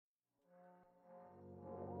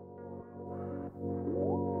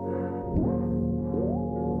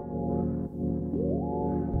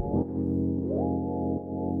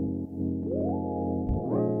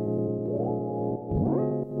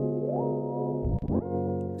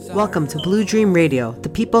Welcome to Blue Dream Radio, the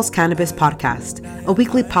People's Cannabis Podcast, a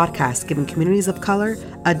weekly podcast giving communities of color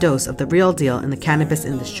a dose of the real deal in the cannabis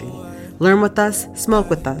industry. Learn with us, smoke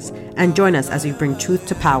with us, and join us as we bring truth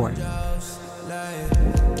to power.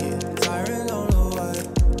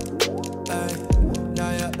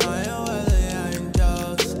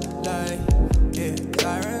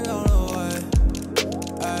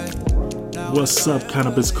 What's up,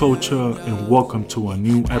 cannabis culture, and welcome to a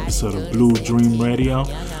new episode of Blue Dream Radio.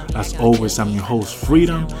 As always, I'm your host,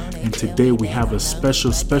 Freedom, and today we have a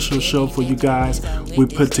special show for you guys. We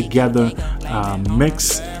put together a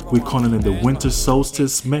mix. We call it the Winter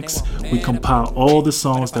Solstice Mix. We compile all the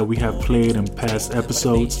songs that we have played in past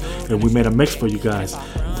episodes, and we made a mix for you guys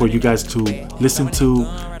to listen to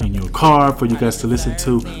in your car, for you guys to listen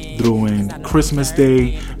to during Christmas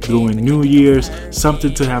Day, during New Year's,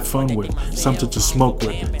 something to have fun with, something to smoke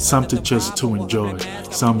with, something just to enjoy,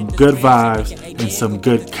 some good vibes and some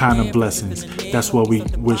good kind of blessings. That's what we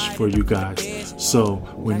wish for you guys. So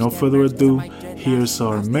with no further ado, here's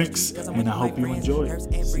our mix, and I hope you enjoy it.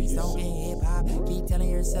 Keep telling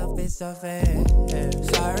yourself it's a fair.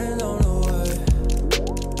 Siren on the way.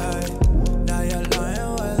 Now you're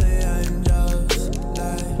lying where the angels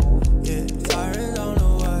lie. Yeah, siren on the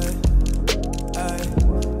way.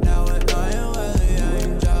 Now we're lying where the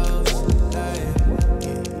angels lie.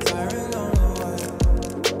 Yeah, siren on the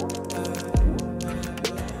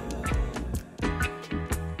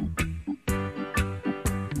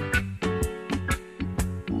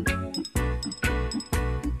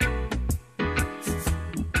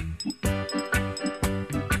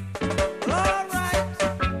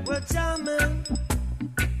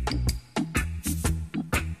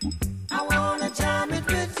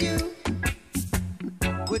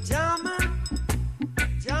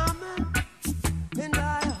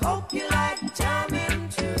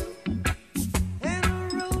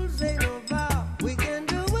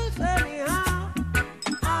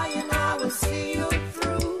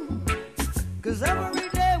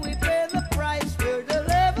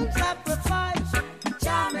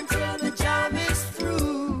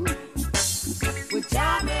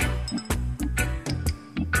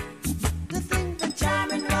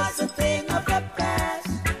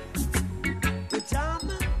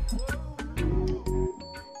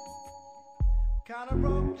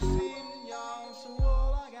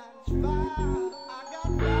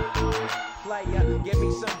Give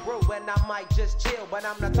me some brew and I might just chill. But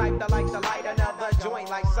I'm the type that likes to light another joint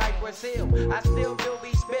like Cypress Hill. I still do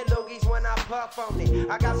be spit loogies when I puff on it.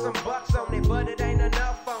 I got some bucks on it, but it ain't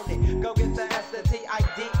enough on it. Go get the S, the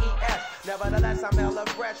T-I-D-E-S. Nevertheless, I'm hella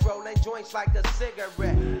fresh, rolling joints like a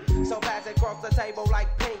cigarette. So fast across the table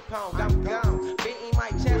like ping pong. I'm gone, beating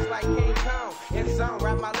my chest like King Kong. It's on,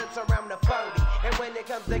 wrap my lips around the 40. And when it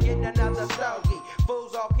comes to getting another stogie,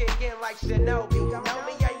 fools all kick in like Shinobi. Know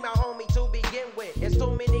me ain't my homie to begin with. It's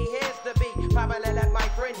too many heads to be. Probably let my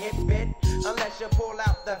friend hit bit. Unless you pull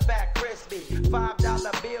out the fat crispy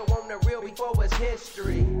 $5 bill on the real before it's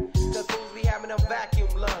history. Cause fools be having them vacuum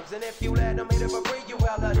lungs. And if you let them hit it for free, you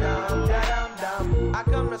hella dumb. I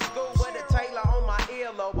come to school with a Taylor on my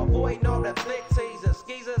earlobe. Avoiding all the flick teasers,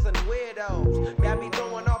 skeezers, and weirdos. Got me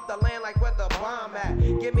throwing off the land like where the bomb at.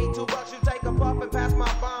 Give me $2, you take a puff and pass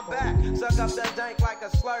my bomb back. Suck up the dank like a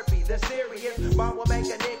Slurpee. The serious bomb will make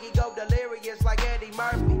a nigga go delirious like Eddie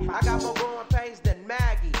Murphy. I got more growing pains than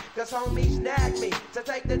Maggie. Cause homies snagged me to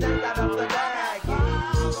take the dank out of the bag.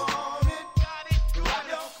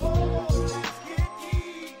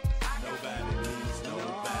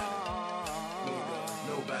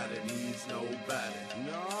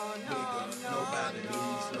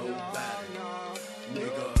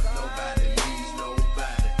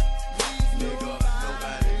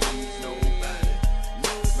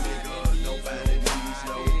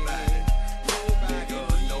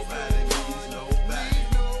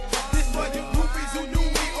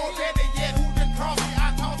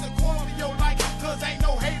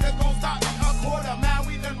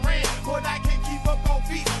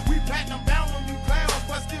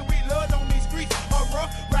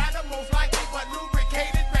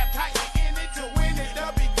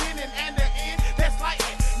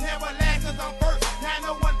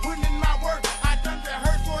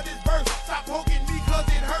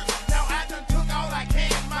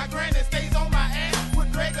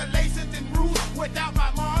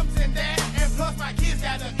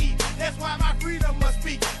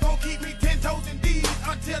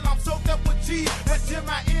 Until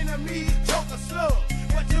my enemies choke a slug.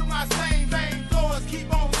 Until my same vein floors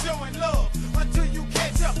keep on showing love. Until you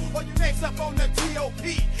catch up or you next up on the TOP.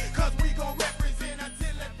 Cause we gon' represent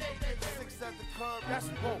until the day they 6 at the curb, that's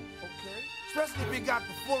whoa, okay? Especially if it got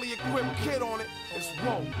the fully equipped kid on it, it's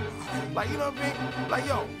whoa. Like, you know what I mean? Like,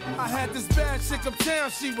 yo, I had this bad chick uptown,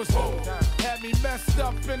 she was whoa. Had me messed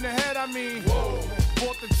up in the head, I mean, whoa.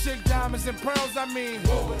 Bought the chick diamonds and pearls, I mean,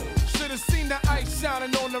 whoa. Should've seen the ice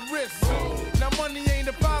shining on the wrist. Whoa. Now money ain't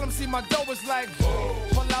a problem, see my dough is like, whoa.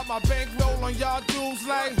 Pull out my bankroll on y'all dudes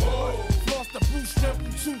like, whoa. Lost the blue strip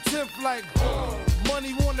from 2/10 like, whoa.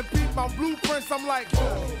 Money wanna beat my blueprints, I'm like,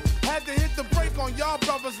 whoa. Had to hit the brake on y'all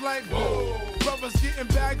brothers like, whoa. Brothers getting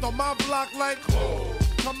bagged on my block like, whoa.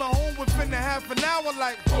 Coming home within a half an hour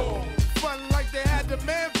like, whoa. Fun like they had the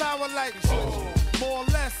manpower like, whoa. More or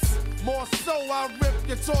less, more so I rip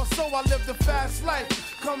your torso, I live the fast life.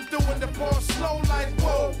 Come through in the pour slow like,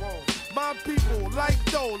 whoa. My people like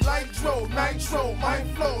dough, like dro, nitro, my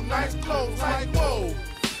flow, nice clothes like, whoa.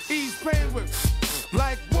 Ease pain with,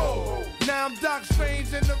 like, whoa. Now I'm Doc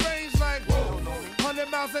Strange in the range like, whoa. 100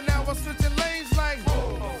 miles an hour switching lanes like,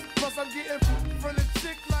 whoa. Plus I'm getting from the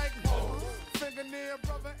chick like, whoa. Fingernail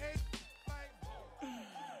brother ain't like, whoa.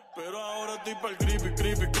 Pero ahora estoy pa'l creepy,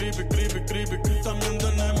 creepy, creepy, creepy, creepy. También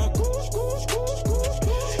tenemos kush, kush, kush, kush,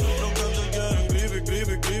 kush. Los que se quieren creepy,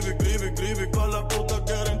 creepy, creepy, creepy, creepy. Con las putas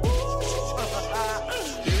quieren kush.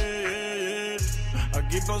 Yeah, yeah, yeah.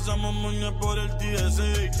 Aquí pasamos moña por el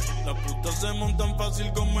TSA. Las putas se montan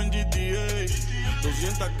fácil como en GTA.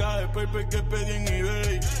 200k de paper que pedí en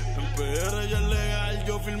eBay. En PR ya es legal,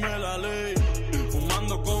 yo firmé la ley.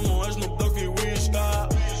 Fumando como Snoop Dogg y Whisca.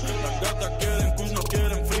 Las gatas quieren kush, no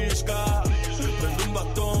quieren frisca. Prendo un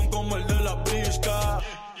bastón como el de la brisca.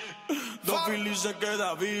 Dos Phillies se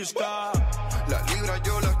queda visca. Las libras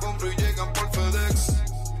yo las compro y llegan por FedEx.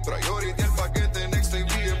 Priority el paquete Next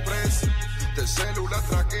TV Express. De celular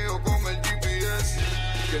traqueo con el GPS.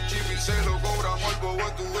 Que el chip se lo cobramos al bobo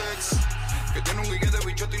de tu ex. Que tiene un guille de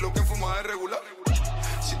bichote y lo que fuma es regular.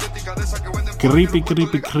 Sintética de esa que venden. Creepy,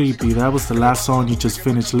 creepy, creepy. That was the last song you just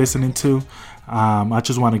finished listening to. I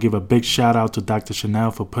just want to give a big shout out to Dr.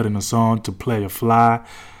 Chanel for putting us on to Play a Fly.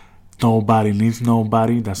 Nobody Needs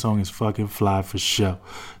Nobody. That song is fucking fly for sure.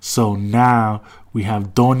 So now we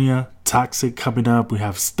have Donia Toxic coming up. We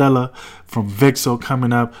have Stella from Vixo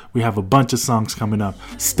coming up. We have a bunch of songs coming up.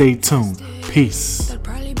 Stay tuned. Peace. That'd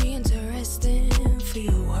probably be interesting for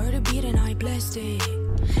you. Heard a beat and I blessed it.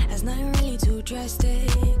 Has nothing really too drastic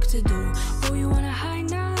to do. Oh, you wanna hide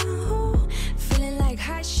now? Feeling like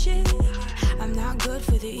hot shit. I'm not good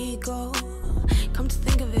for the ego. Come to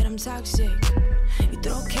think of it, I'm toxic. You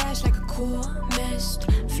throw cash like a cool mist.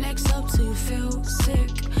 Flex up till you feel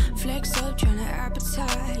sick. Flex up tryna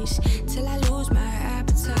appetize till I lose my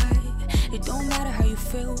appetite. It don't matter how you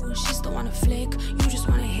feel, shit don't wanna flick. You just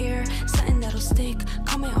wanna hear something that'll stick.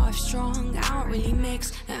 Coming off strong, I don't really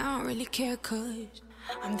mix and I don't really care, cause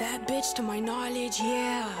I'm that bitch to my knowledge,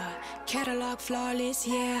 yeah. Catalog flawless,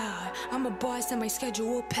 yeah. I'm a boss and my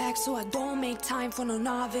schedule packed, so I don't make time for no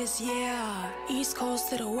novice, yeah. East Coast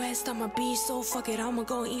to the West, I'm a beast, so fuck it, I'ma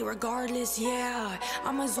go eat regardless, yeah.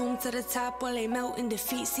 I'ma zoom to the top while they melt in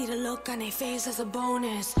defeat. See the look on their face as a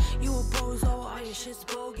bonus. You a bozo, all your shit's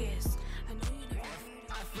bogus. I know you never.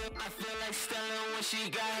 I feel like Stella when she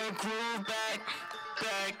got her groove back.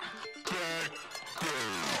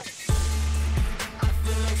 I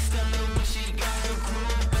feel like Stella when she got her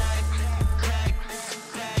groove back.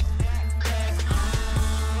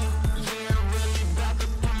 Yeah, I'm really about to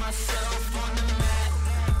put myself on the map.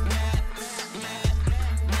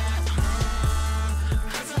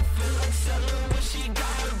 Cause I feel like Stella when she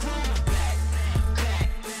got her groove back.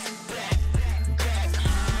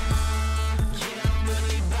 Yeah, I'm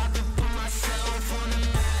really about to put myself on the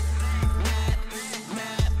map.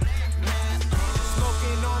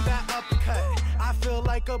 Smoking on that uppercut, I feel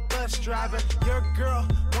like a bus driver. Your girl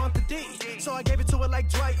want the D, so I gave it to her like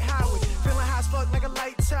Dwight Howard. Feeling high as fuck like a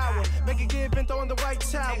light tower. Make it give and throw in the right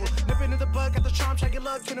towel. Nipping in the bug, got the charm, check your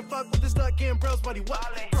luck. Couldn't fuck with this duck getting bros, buddy. What?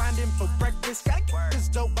 Grinding for breakfast, gotta get this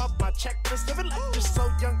dope up my checklist. Living life just so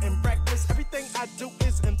young and reckless. Everything I do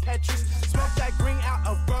is impetuous. Smoke that green out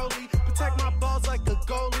of Broly. Protect my balls like a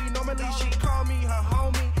goalie. Normally she call me her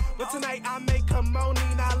homie, but tonight I make her money.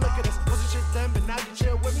 Now look at us, wasn't shit done, but now you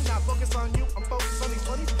chill with me. Not focus on you, I'm focused on these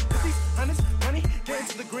 20s. With these hundreds, money, get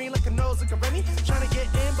into the green like a nose, like a Rennie. Trying to get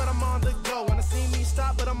in, but I'm on the go. Wanna see me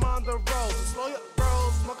stop, but I'm on the road. So slow your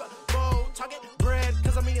rolls, smoke a bowl, target bread,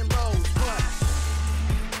 cause I'm eating lows. What?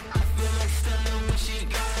 I feel like Stella when she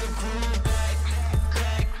got her groove back.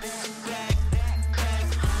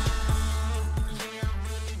 Yeah, I'm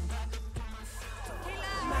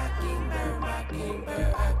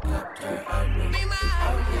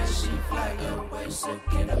fly your way, so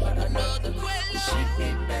get up on another.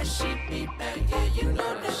 She be back, yeah, you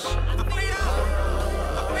know that shit.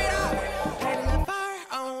 Had a fire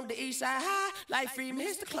on the east side high, like free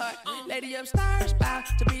Mr. Clark. Lady upstairs, bout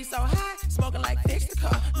to be so high, smoking like fix the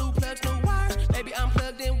car. New plugs, new wires, baby I'm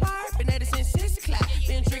plugged in wire. Been at it since 6 o'clock,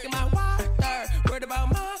 been drinking my water. Word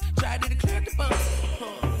about mine, tried to clear the bumps.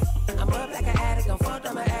 I'm up like an addict, I'm fucked,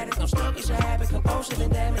 I'm an addict. I'm stuck, it's a habit, compulsion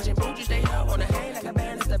and damage. And bougie stay low on the hang like a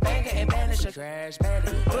bandit, the banker and banish a crash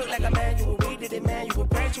bandit. Look like a manual, read it in manual,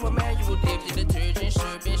 pray to a manual. Dipped in detergent,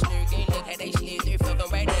 serving, snurking. Look how they slither,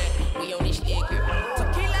 fucking right now. We on this liquor.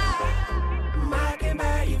 Tequila, I can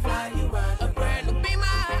buy you, fly you out. A brand new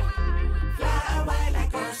Beamer, fly away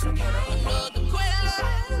like a so can I another Quilla.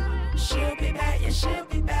 She'll be back, yeah, she'll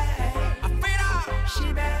be back.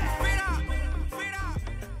 She back.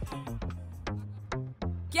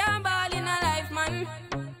 Can't ball in a life, man.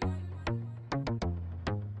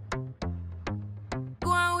 Go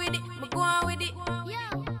on with it, but go on with it.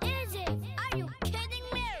 Yo, is it? Are you kidding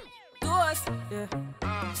me? To us,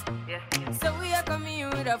 yeah. So we are coming in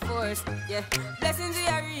with a force, yeah. Blessings we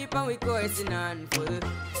are reap and we coursing on full.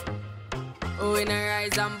 Oh, we not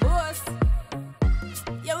rise and boast.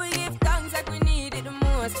 Yeah, we give thanks like we need it the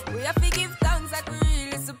most. We have to give thanks like we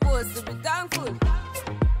really supposed to be thankful.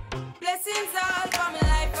 Blessings all for my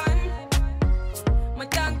life and my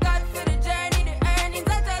thank God for the journey, the earnings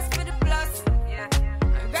are just for the plus. Yeah,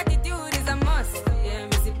 and gratitude is a must. Yeah,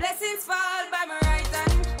 me see blessings fall by my right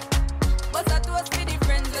hand. But I toast for the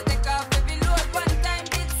friends we take off every load. One time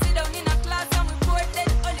did sit down in a class and we bored then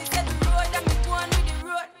only said the road and me go on with the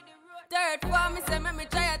road. Third form, me say me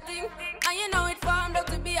try a thing, and you know it formed out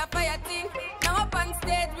to be a fire thing. Now up on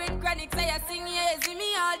stage with chronic, say I sing, yeah, see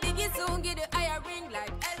me all diggy soon, get the higher ring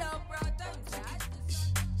like hello, bro.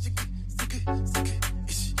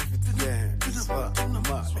 Damn, it's up, I'm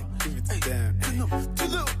up, give it to them, hey, give it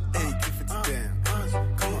to them,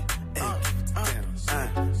 come on, hey, give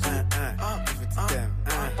it to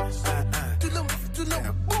them, give it to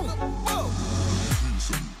them, boom,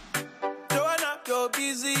 Joanna, your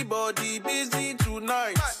busy body, busy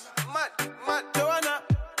tonight, mad, Joanna,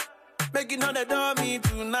 making all the dummy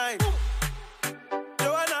tonight,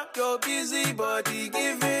 Joanna, your busy body,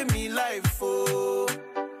 giving me life, oh,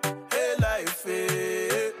 hey, life,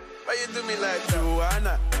 hey. Why you do me like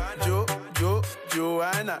Joanna?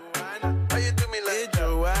 Joanna. Why you do me like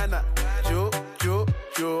Joanna?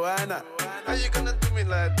 Joanna. How you gonna do me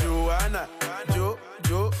like Joanna?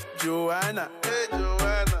 Joanna.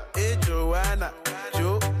 Hey Joanna.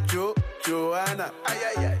 Joanna.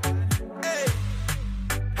 Ay. Hey.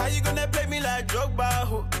 How you gonna play me like Drogba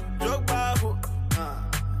ho?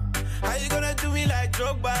 How you gonna do me like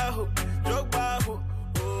Drogba ho?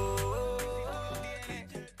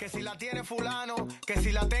 Que si la tiene fulano, que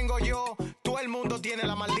si la tengo yo, todo el mundo tiene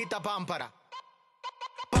la maldita pámpara.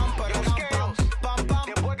 Pámpara, pam, pam,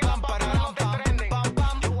 después que pámpara, pam, pam,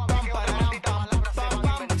 pámpara, pam,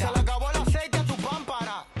 pam, se le acabó el aceite a tu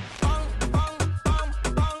pámpara. Pam,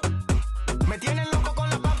 me tienen loco con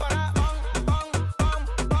la pámpara. Pam,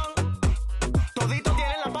 todito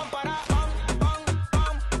tienen la pámpara.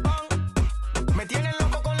 Pam, me tienen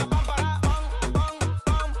loco con la pámpara.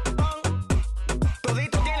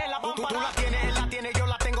 Todito tienen la pámpara. Tú la tienes, él la tiene, yo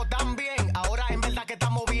la tengo también. Ahora en verdad que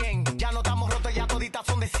estamos bien. Ya no estamos rotos, ya toditas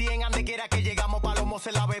son de 100. Ande quiera que llegamos, Palomo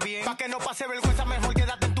se la ve bien. Pa' que no pase vergüenza, mejor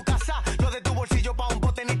quédate en tu casa. Lo de tu bolsillo pa' un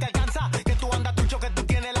bote ni te alcanza. Que tú andas tucho, que tú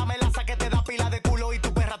tienes la melaza, que te da pila de culo y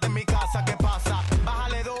tu perra está en mi casa. ¿Qué pasa?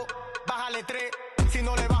 Bájale 2, bájale 3. Si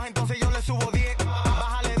no le baja, entonces yo le subo 10.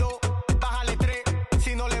 Bájale 2, bájale 3.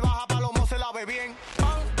 Si no le baja, Palomo se la ve bien.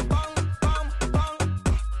 Pam,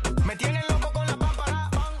 me tienen loco con la pámpara.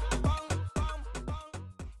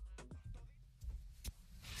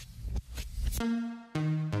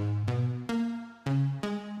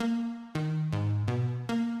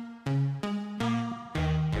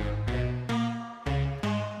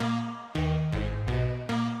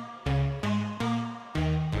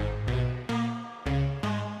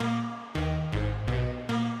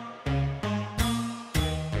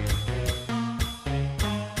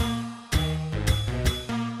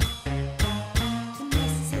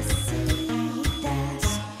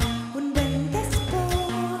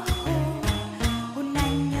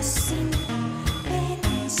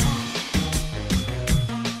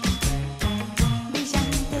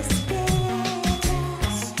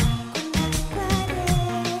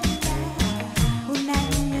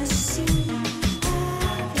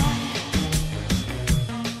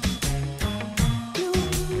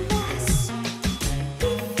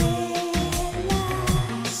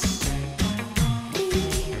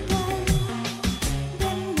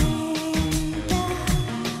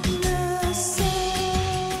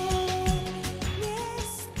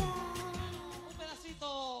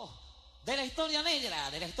 de la historia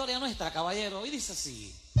negra, de la historia nuestra, caballero. Y dice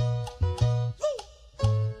así.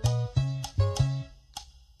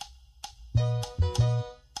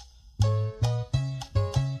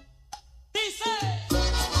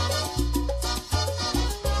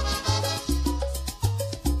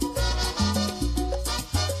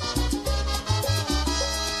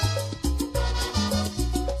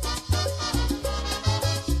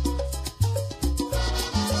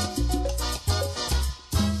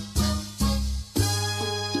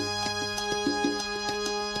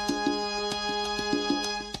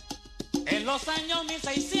 En los años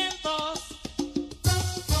 1600,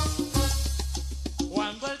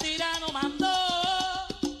 cuando el tirano mandó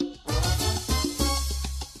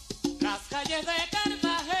las calles de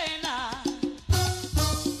Cartagena,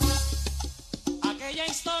 aquella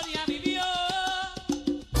historia vivió.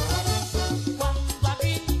 Cuando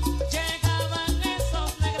aquí llegaban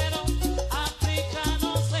esos negreros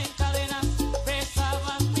africanos en cadenas,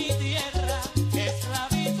 besaban mi tierra,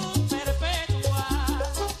 esclavitud perpetua.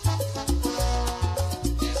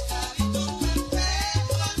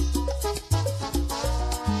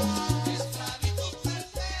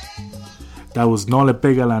 That was No Le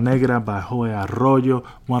Pega La Negra by Joey Arroyo,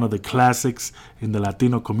 one of the classics in the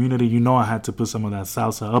Latino community. You know I had to put some of that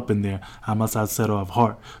salsa up in there. I'm a salsero of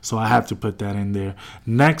heart, so I have to put that in there.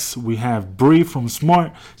 Next, we have Bree from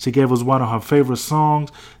Smart. She gave us one of her favorite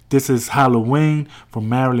songs. This is Halloween from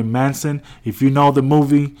Marilyn Manson. If you know the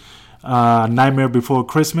movie Nightmare Before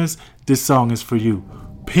Christmas, this song is for you.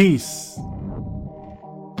 Peace.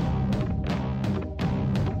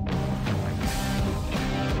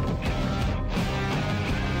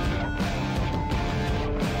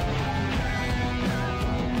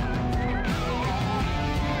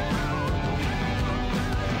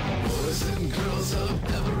 Boys and girls of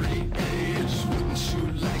every age, wouldn't you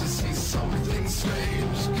like to see something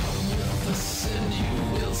strange? Come with us and you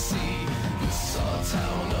will see this our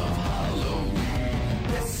town of Halloween.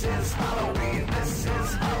 This is Halloween, this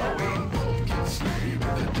is Halloween. Pumpkin sleep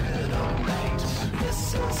with the dead of night.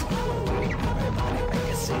 This is Halloween, everybody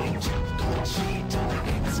make a scene. Trick or treat, all the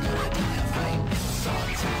neighbors gonna die a fight. This our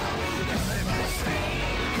town, everybody sing.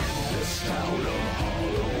 This town of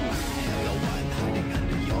Halloween. Hello, one hiding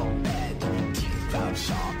under your bed. Teeth out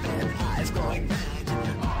sharp and eyes going mad.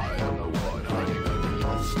 I am the one hiding under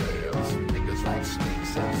your stairs. Fingers like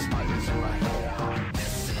snakes and spiders in my hair.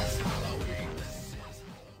 This is Halloween. This is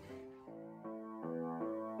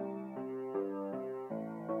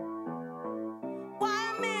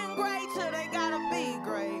Why men great till they gotta be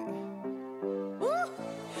great? Woo!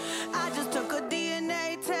 I just took a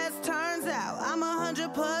DNA test, turns out I'm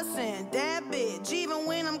 100% that bitch. Even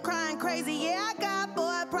when I'm crying crazy, yeah, I got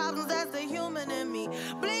boy problems, that's the human in me.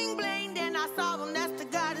 Bling bling, then I solve them, that's the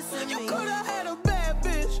goddess in me. You could've had a bad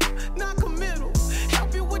bitch, not committal.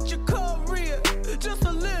 Help you with your career, just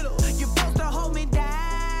a little. You're supposed to hold me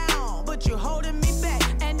down, but you're holding me back.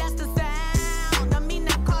 And that's the sound of me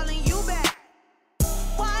not calling you back.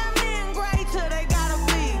 Why are men great till they gotta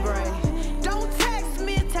be great? Don't text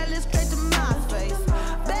me, tell it straight to my face.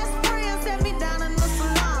 Best friend set me down in the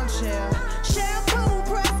salon chair. Shampoo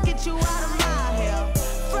press, get you out of my hair.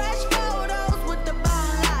 Fresh photos with the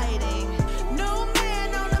bomb lighting. New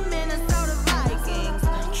man on the Minnesota Vikings.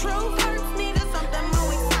 True hurts needed something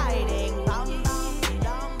more exciting. Bum, bum,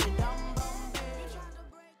 dum, dum, bum,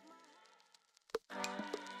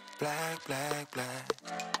 Black, black, black.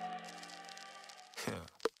 Yeah.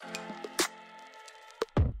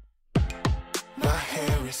 My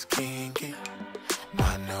hair is kinky.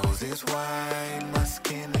 My nose is wide. My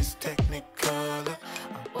skin is technicolor.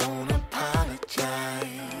 I won't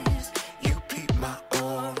apologize. You peep my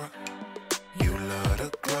aura. You love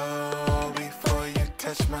the glow. Before you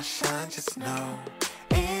touch my shine, just know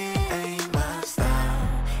it ain't my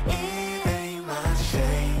style. It ain't my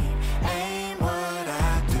shade. Ain't what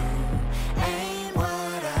I do. Ain't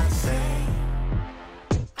what I say.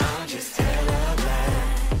 I'm just hella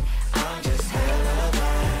black. I'm just hella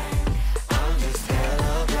black. I'm just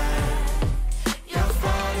hella black. Your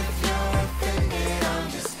fault if you're offended. I'm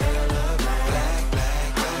just hella black. Black,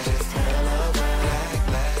 black. I'm just hella black. Black,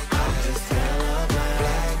 black. I'm just hella black.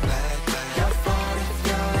 Black, black, black. Your fault if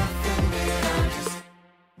you're offended. I'm just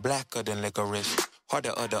blacker than licorice.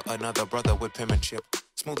 Harder udder another brother with penmanship.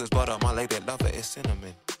 Smooth as butter, my lady lover is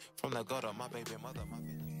cinnamon. From the gutter, my baby mother, my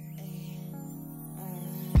baby.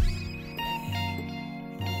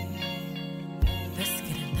 Let's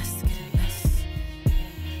get it, let's get it, let's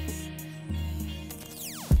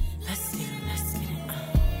get it, let's get it,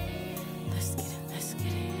 let's get it, let's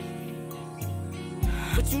get it.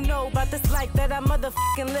 But you know know about this life that I'm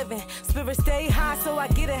motherfucking living. Spirit stay high, so I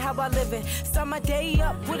get it how I live it. Start my day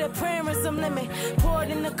up with a prayer and some lemon. Pour it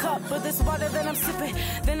in the cup of this water that I'm sipping.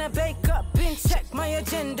 Then I bake up and check my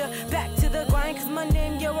agenda. Back to the grind, cause my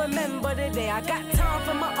name you'll remember today. I got time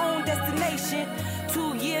for my own destination.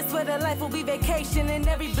 2 years for the life will be vacation. And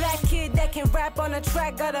every black kid that can rap on a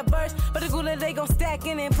track got a burst. But the gula they gon' stack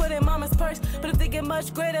in and put in mama's purse. But if they get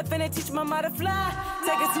much greater, finna teach mama to fly.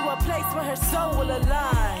 Take her to a place where her soul will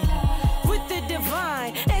align with the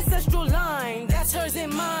divine ancestral line. That's hers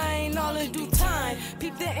and mine, all in due time.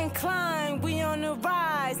 Peep the incline, we on the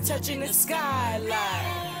rise, touching the skyline.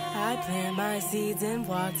 I plant my seeds and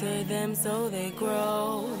water them so they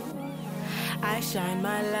grow. I shine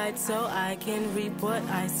my light so I can reap what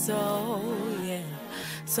I sow, yeah.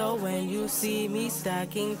 So when you see me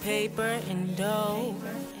stacking paper and dough,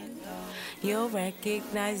 you'll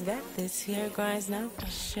recognize that this here grind's not for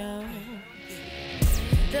show.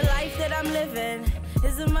 The life that I'm living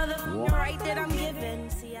is a motherfucking right that I'm giving.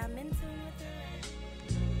 See, I'm in tune with the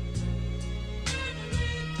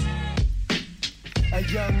A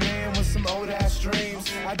young man with some old ass dreams.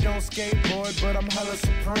 I don't skateboard, but I'm hella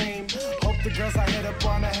supreme. Hope the girls I hit up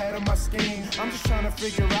on ahead of my scheme. I'm just trying to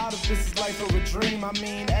figure out if this is life or a dream. I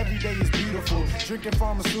mean, every day is beautiful. Drinking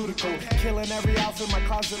pharmaceutical, killing every outfit. My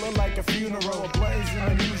closet look like a funeral. Blazing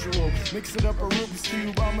unusual. Mix it up a Rubik's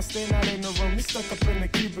Cube. I'ma stay out in the room. You stuck up in the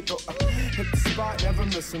cubicle. Hit the spot, never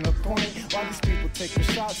missing a point. Why these people taking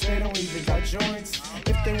shots? They don't even got joints.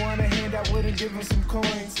 If they want a hand, I wouldn't give them some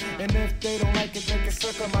coins. And if they don't like it, they can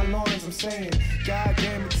suck on my loins. I'm saying, God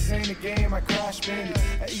damn it, this ain't a game. I crash bandits.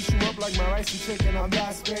 I eat you up like my rice and chicken. I'm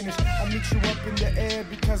not Spanish. I meet you up in the air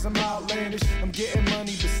because I'm outlandish. I'm getting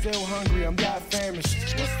money but still hungry. I'm that famished.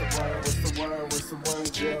 What's the word? What's the word? What's the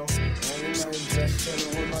word, Joe? Ain't nothing, just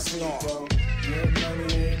chillin' with my people. Getting money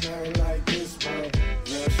ain't nothing like this, bro.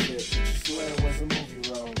 Real shit. But you swear it was a movie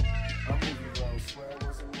role. A movie role. Swear it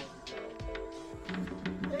was a movie role.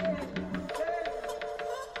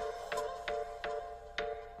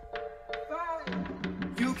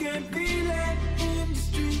 You can feel it in the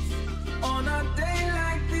streets on a day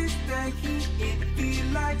like this. The heat, it feel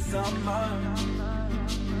like summer.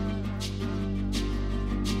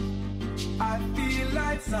 I feel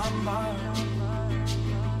like summer.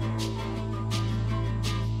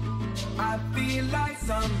 I feel like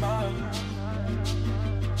summer.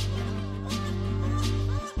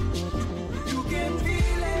 You can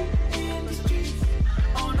feel it in the streets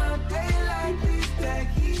on a day like this. The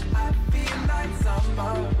heat, I feel like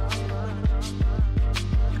summer.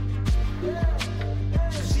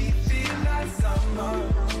 She feel like summer.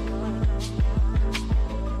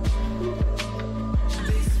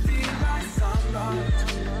 This feel like summer.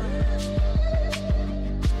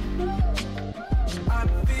 I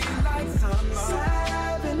feel like summer.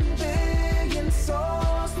 7 billion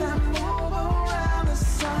souls that move around the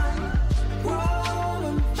sun,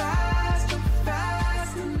 growing faster,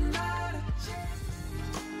 faster, not a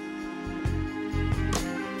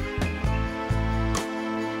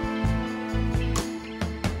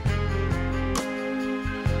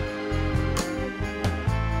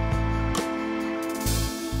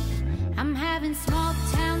I'm having small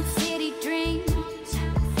town city dreams.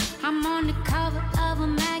 I'm on the cover of a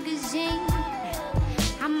magazine.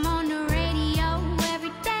 I'm on the radio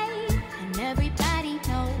every day, and everybody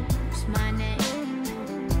knows my name.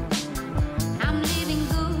 I'm living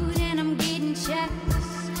good and I'm getting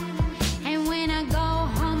checks. And when I go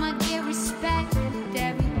home, I get respect.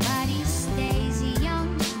 Everybody stays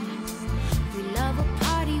young. We love a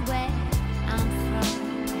party where I'm from.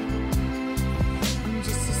 I'm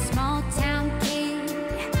just a small town kid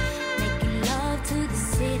making love to the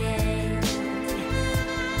city.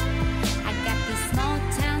 I got these small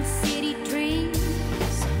town city dreams.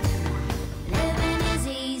 Living is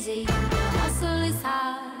easy, hustle is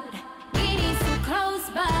hard. Getting so close,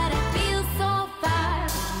 but I feel so far.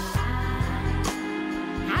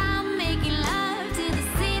 I'm making love to the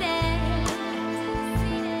city.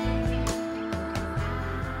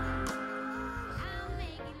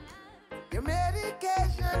 Your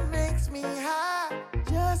medication makes me high.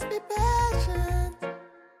 Just be patient.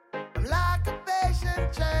 I'm like a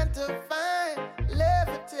patient trying to find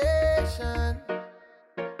levitation.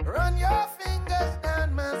 Run your fingers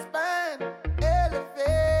down my spine.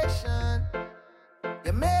 Elevation.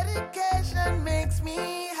 Your medication makes me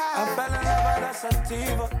high. I fell in love with that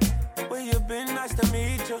sativa. Where you been? Nice to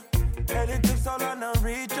meet you. Headed to so long, I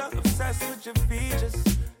reach you. Obsessed with your features.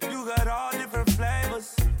 You got all different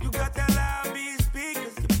flavors. You got that loud beat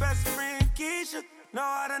speakers. Your best friend Keisha know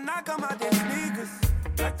how to knock 'em out their sneakers.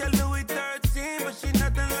 Like that Louis 13, but she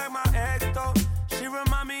nothing like my ex though. She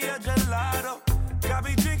remind me of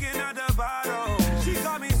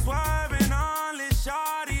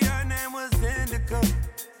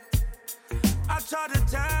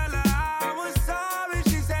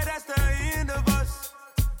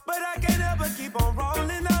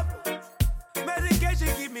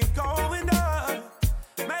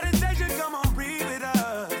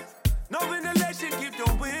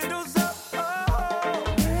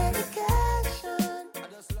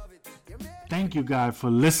thank you guys for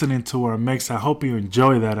listening to our mix. I hope you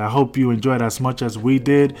enjoy that. I hope you enjoyed as much as we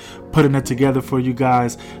did putting it together for you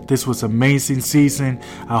guys. This was amazing season.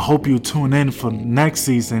 I hope you tune in for next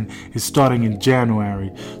season. It's starting in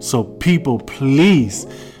January. So people, please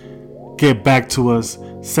get back to us.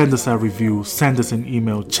 Send us a review. Send us an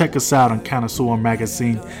email. Check us out on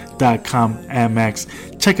ConnoisseurMagazine.com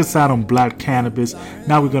MX. Check us out on Black Cannabis.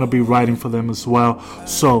 Now we're going to be writing for them as well.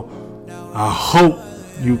 So I hope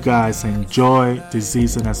you guys enjoy this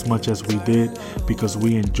season as much as we did, because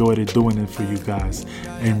we enjoyed it doing it for you guys.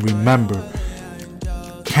 And remember,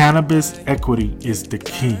 cannabis equity is the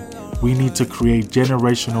key. We need to create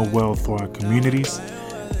generational wealth for our communities,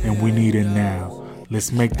 and we need it now.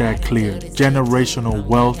 Let's make that clear. Generational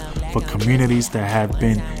wealth for communities that have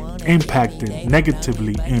been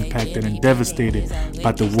negatively impacted and devastated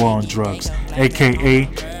by the war on drugs, aka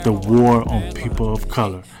the war on people of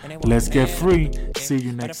color. Let's get free. See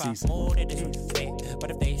you next season.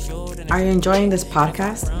 Are you enjoying this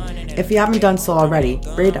podcast? If you haven't done so already,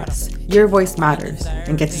 rate us. Your voice matters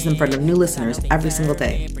and gets us in front of new listeners every single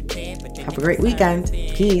day. Have a great weekend.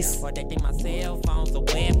 Peace. Heard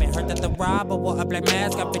that the robber wore a black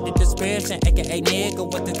mask, I fit the description, aka nigga.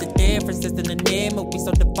 What is the difference? It's in the name, but we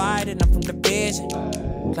so divided, I'm from division.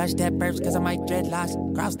 Clutch that burps cause I might dreadlocks.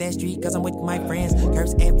 Cross that street cause I'm with my friends.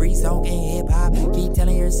 Curse every song in hip hop. Keep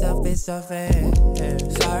telling yourself it's so fast.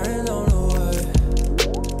 Sorry.